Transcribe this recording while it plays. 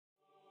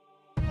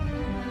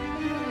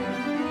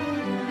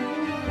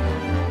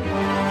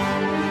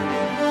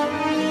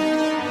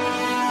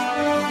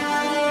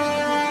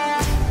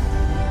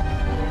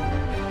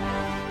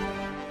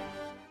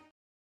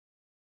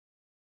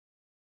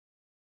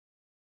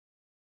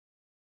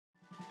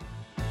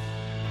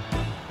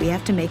We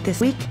have to make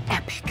this week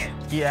epic.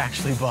 He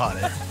actually bought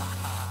it.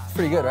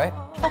 Pretty good, right?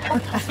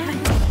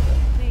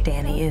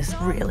 Danny is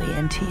really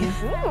into you.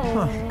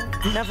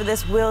 Enough of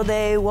this will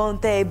they, won't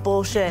they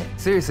bullshit.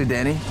 Seriously,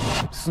 Danny,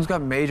 this one's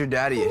got major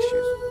daddy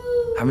issues.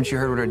 Haven't you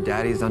heard what her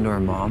daddy's done to her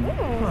mom?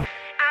 I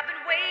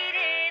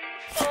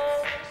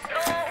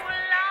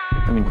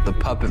mean, what the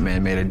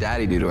Puppetman made her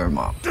daddy do to her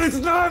mom. It's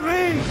not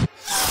me!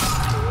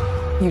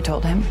 You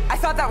told him? I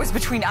thought that was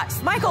between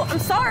us. Michael, I'm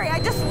sorry, I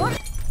just want...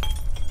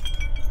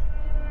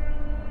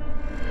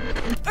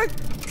 I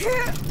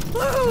can't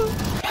lose!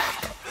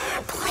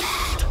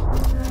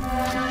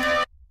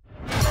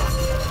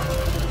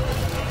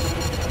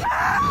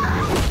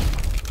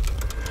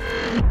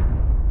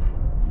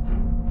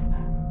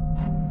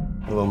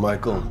 Hello,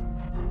 Michael.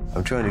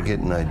 I'm trying to get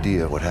an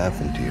idea of what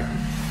happened to you.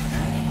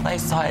 I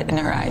saw it in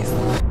her eyes.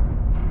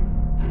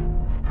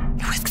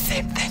 It was the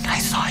same thing I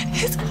saw in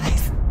his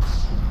eyes.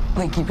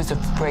 Like he was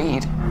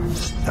afraid.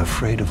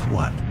 Afraid of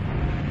what?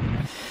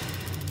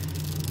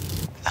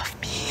 Of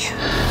me.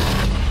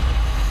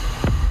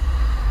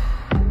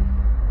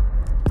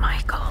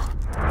 Michael,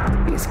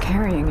 he's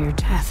carrying your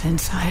death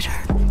inside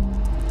her.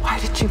 Why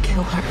did you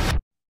kill her?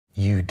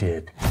 You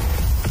did.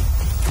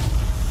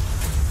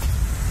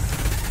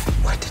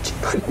 What did you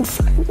put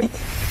inside me?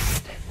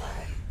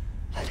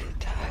 Let it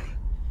die.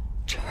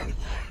 Charlie.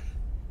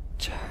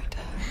 Charlie.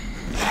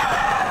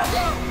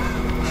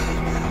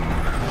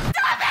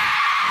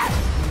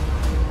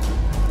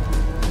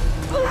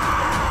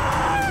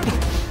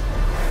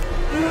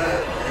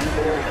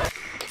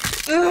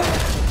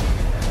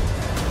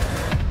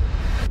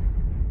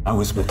 I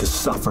was meant to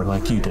suffer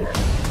like you did.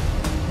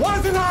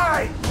 Wasn't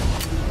I?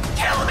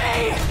 Kill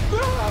me!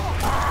 Who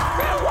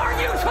are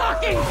you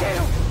talking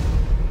to?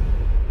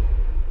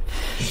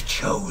 He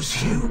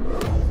chose you.